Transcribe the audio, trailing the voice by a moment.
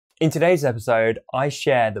In today's episode, I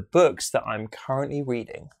share the books that I'm currently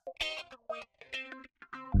reading.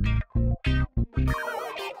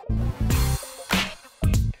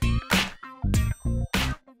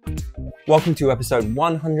 Welcome to episode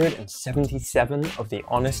 177 of the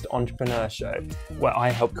Honest Entrepreneur Show, where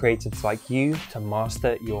I help creatives like you to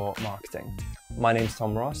master your marketing. My name's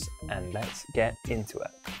Tom Ross, and let's get into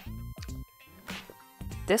it.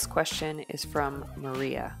 This question is from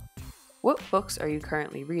Maria. What books are you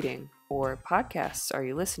currently reading or podcasts are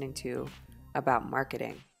you listening to about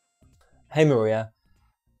marketing? Hey Maria,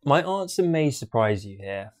 my answer may surprise you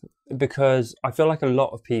here because I feel like a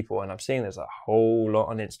lot of people, and I'm seeing there's a whole lot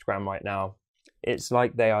on Instagram right now, it's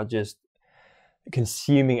like they are just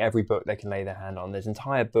consuming every book they can lay their hand on. There's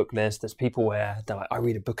entire book lists. There's people where they're like, I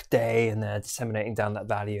read a book a day, and they're disseminating down that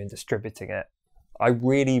value and distributing it. I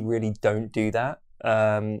really don't do that.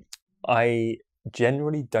 I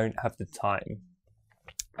generally don't have the time.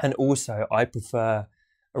 And also, I prefer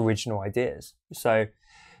original ideas. So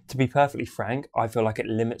to be perfectly frank, I feel like it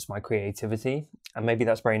limits my creativity. And maybe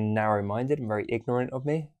that's very narrow-minded and very ignorant of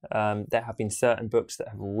me. There have been certain books that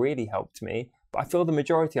have really helped me, but I feel the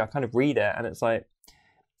majority, I kind of read it and it's like,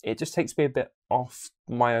 it just takes me a bit off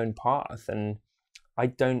my own path. And I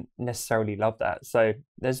don't necessarily love that. So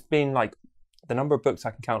there's been like the number of books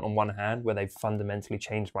I can count on one hand where they've fundamentally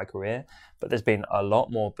changed my career, but there's been a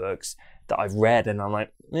lot more books that I've read and I'm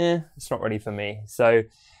like, it's not really for me. So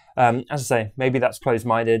as I say, maybe that's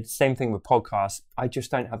closed-minded. Same thing with podcasts. I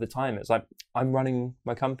just don't have the time. It's like, I'm running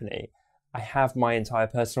my company. I have my entire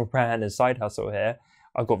personal brand and side hustle here.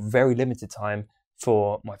 I've got very limited time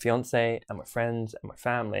for my fiance and my friends and my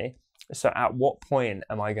family. So at what point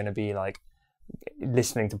am I going to be like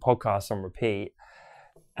listening to podcasts on repeat?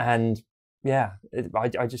 And yeah,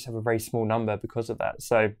 I just have a very small number because of that.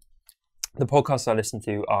 So the podcasts I listen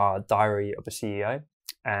to are Diary of a CEO,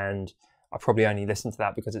 and I probably only listen to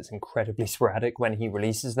that because it's incredibly sporadic when he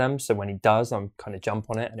releases them. So when he does, I'm kind of jump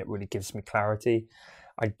on it and it really gives me clarity.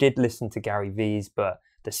 I did listen to GaryVee's, but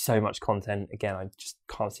there's so much content. Again, I just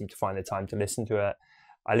can't seem to find the time to listen to it.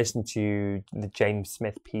 I listened to the James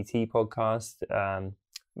Smith PT podcast,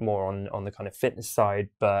 more on the kind of fitness side,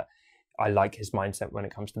 but I like his mindset when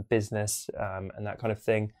it comes to business and that kind of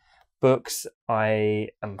thing. Books, I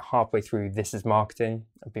am halfway through This Is Marketing.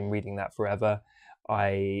 I've been reading that forever.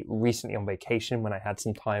 I recently on vacation, when I had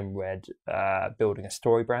some time, read Building a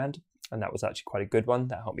Story Brand, and that was actually quite a good one.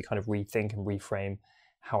 That helped me kind of rethink and reframe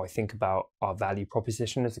how I think about our value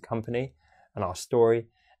proposition as a company and our story.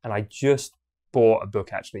 And I just bought a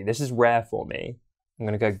book, actually. This is rare for me. I'm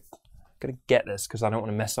gonna get this because I don't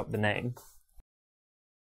want to mess up the name.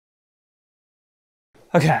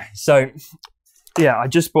 Okay, so yeah, I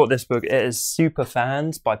just bought this book. It is Super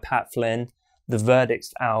Fans by Pat Flynn. The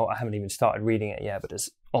verdict's out. I haven't even started reading it yet, but it's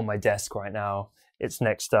on my desk right now. It's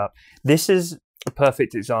next up. This is a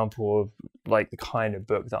perfect example of like the kind of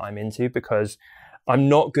book that I'm into, because I'm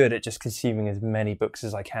not good at just consuming as many books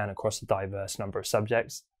as I can across a diverse number of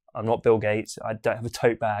subjects. I'm not Bill Gates. I don't have a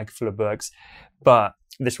tote bag full of books, but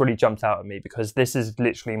this really jumped out at me because this is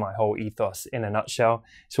literally my whole ethos in a nutshell.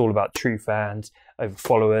 It's all about true fans over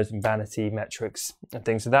followers and vanity metrics and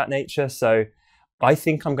things of that nature. So I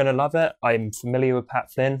think I'm going to love it. I'm familiar with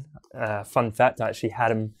Pat Flynn. Fun fact, I actually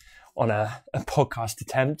had him on a podcast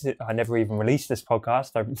attempt. I never even released this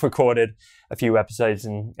podcast. I recorded a few episodes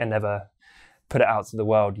and never put it out to the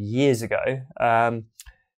world years ago.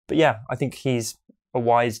 But yeah, I think he's a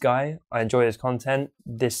wise guy. I enjoy his content.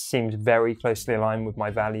 This seems very closely aligned with my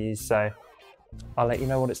values, so I'll let you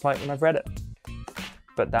know what it's like when I've read it.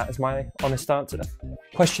 But that is my honest answer.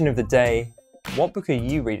 Question of the day, what book are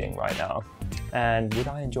you reading right now? And would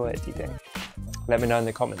I enjoy it, do you think? Let me know in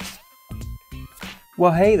the comments.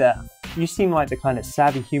 Well, hey there. You seem like the kind of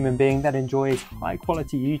savvy human being that enjoys high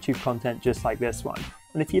quality YouTube content just like this one.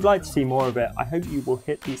 And if you'd like to see more of it, I hope you will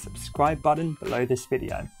hit the subscribe button below this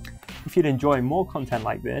video. If you'd enjoy more content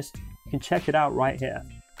like this, you can check it out right here.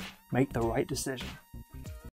 Make the right decision.